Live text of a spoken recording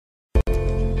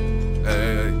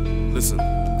Listen,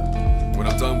 when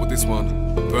I'm done with this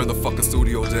one, burn the fucking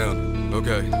studio down.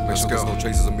 Okay, make sure there's no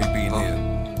traces of me being here.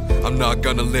 I'm not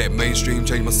gonna let mainstream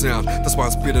change my sound. That's why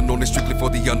I'm spitting on it strictly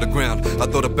for the underground. I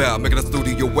thought about making a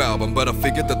studio album, but I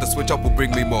figured that the switch up will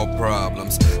bring me more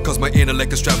problems. Cause my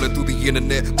intellect is traveling through the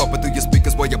internet, bumping through your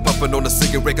speakers while you're puffing on a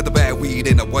cigarette. Got the bad weed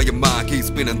in it while your mind keeps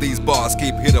spinning. These bars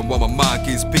keep hitting while my mind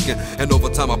keeps picking. And over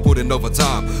time I put in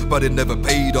overtime, but it never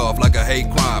paid off like a hate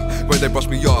crime. When they brushed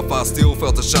me off, I still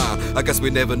felt a shine. I guess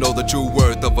we never know the true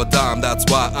worth of a dime. That's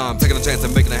why I'm taking a chance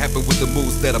and making it happen with the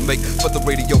moves that I make. But the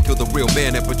radio killed the real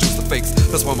man and produced the fakes.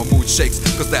 That's why my mood shakes,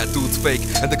 cause that dude's fake.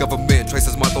 And the government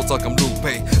traces my thoughts like I'm Luke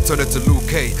Pay. Turn it to Luke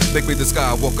K, make me the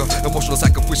Skywalker. Emotional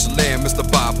sacrificial lamb, Mr.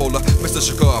 Bipolar, Mr.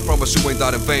 Sugar. I promise you ain't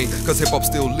died in vain, cause hip-hop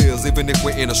still lives even if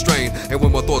we're in a strain. And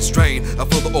when my thoughts strain, I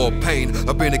feel the all pain.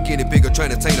 I've been a guinea pig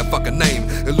trying to attain a fucking name.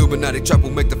 Illuminati trap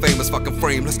will make the famous fucking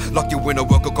frameless. Lock you in a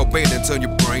work of Cobain and turn you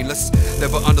brainless.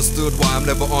 Never understood why I'm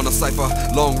never on a cypher.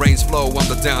 Long range flow, I'm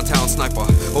the downtown sniper.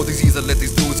 All these years I let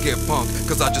these dudes get punked,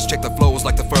 cause I just check the flows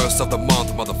like the first of the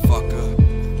month,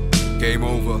 motherfucker. Game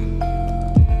over.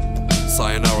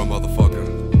 Sayonara, motherfucker.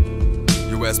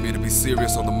 You asked me to be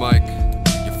serious on the mic,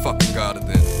 you fucking got it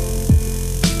then.